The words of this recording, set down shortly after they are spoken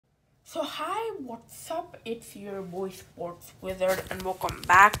So hi, what's up? It's your boy Sports Wizard and welcome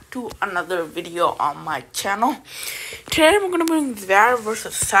back to another video on my channel. Today we're gonna be doing Zverev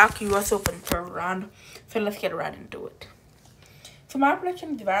versus Sak US Open third round. So let's get right into it. So my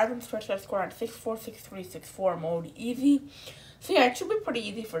prediction, Zverev and stretch that score on 6-4, 6-3, 6-4 mode easy. So yeah, it should be pretty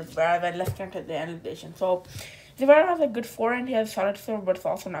easy for Zverev, and let's get into the analyzation. So Zverev has a good forehand, he has solid serve, but it's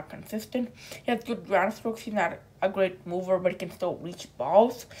also not consistent. He has good ground strokes, he's not a great mover, but he can still reach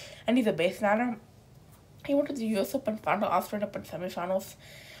balls. And he's a baseliner. He went to the US Open final, Australian Open semifinals,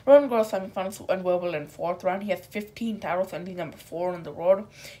 Roland Garros semifinals, and Wimbledon fourth round. He has 15 titles and he's number 4 on the road.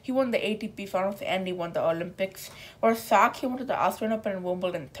 He won the ATP finals and he won the Olympics. Whereas Sak, he went to the Australian Open and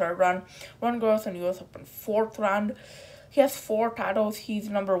Wimbledon third round, Roland Garros and US Open fourth round. He has 4 titles. He's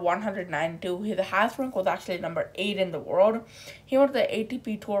number 192. His highest rank was actually number 8 in the world. He went to the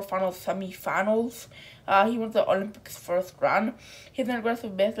ATP Tour Finals semi-finals. He went to the Olympics first round. He's an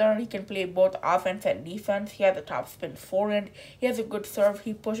aggressive baseliner. He can play both offense and defense. He has a top spin forehand. He has a good serve.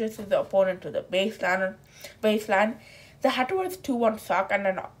 He pushes his opponent to the baseline. The head-to-head is 2-1 Sak,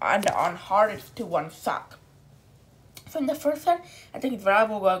 and on hard it's 2-1 Sak. So in the first set, I think Zverev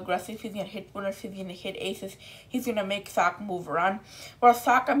will go aggressive. He's going to hit winners, he's going to hit aces, he's going to make Sak move around. Whereas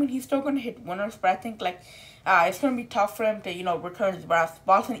Sak, I mean, he's still going to hit winners, but I think, it's going to be tough for him to, return Zverev's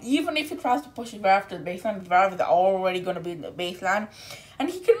balls. And even if he tries to push Zverev to the baseline, Zverev is already going to be in the baseline. And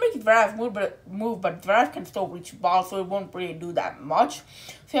he can make Zverev move, but Zverev can still reach balls, so it won't really do that much.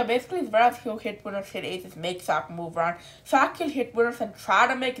 So yeah, basically Zverev, he'll hit winners, hit aces, make Sak move around. Sak will hit winners and try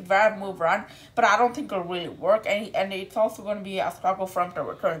to make Zverev move around, but I don't think it'll really work. And it's also going to be a struggle for him to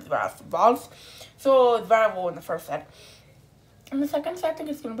return Zverev's balls. So Zverev will win the first set. In the second set, I think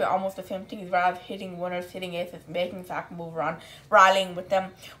it's going to be almost the same thing. Zverev hitting winners, hitting aces, making Sak move around, rallying with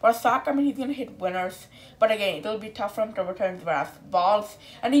them. Whereas Sak, I mean, he's going to hit winners. But again, it'll be tough for him to return Zverev's balls.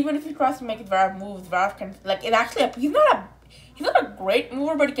 And even if he tries to make Zverev move, Zverev can, he's not a great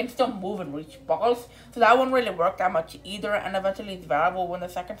mover, but he can still move and reach balls. So that won't really work that much either. And eventually Zverev will win the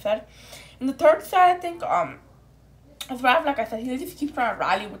second set. In the third set, I think, Zverev, like I said, he'll just keep trying to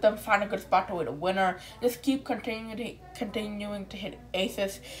rally with them, find a good spot to win a winner, just keep continuing to hit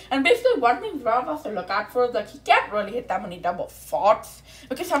aces. And basically, one thing Zverev has to look out for is, he can't really hit that many double faults,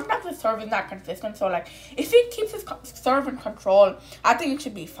 because sometimes his serve is not consistent. So, if he keeps his serve in control, I think it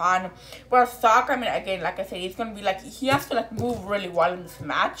should be fine. Whereas Sak, I mean, again, like I said, he's going to be, he has to, move really well in this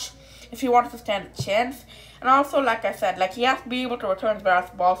match if he wants to stand a chance. And also, like I said, he has to be able to return Zverev's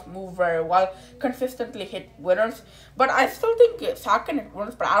balls, move very well, consistently hit winners. But I still think Sak can hit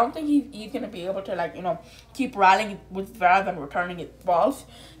winners, but I don't think he's going to be able to, keep rallying with Zverev and returning his balls.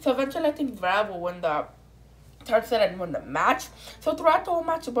 So eventually, I think Zverev will win the third set and win the match. So throughout the whole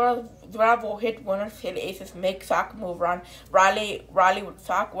match, Zverev will hit winners, hit aces, make Sak move around, rally with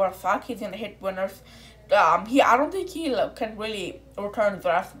Sak. Whereas Sak, he's going to hit winners. I don't think he can really return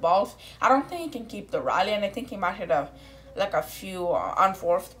Zverev's balls. I don't think he can keep the rally, and I think he might hit a few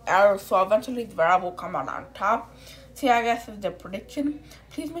unforced errors. So eventually Zverev will come out on top. So yeah, I guess that's the prediction.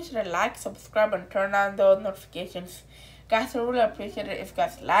 Please make sure to like, subscribe, and turn on those notifications. Guys, I really appreciate it if you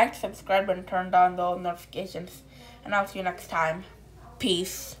guys like, subscribe, and turn on those notifications. And I'll see you next time.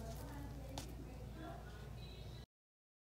 Peace.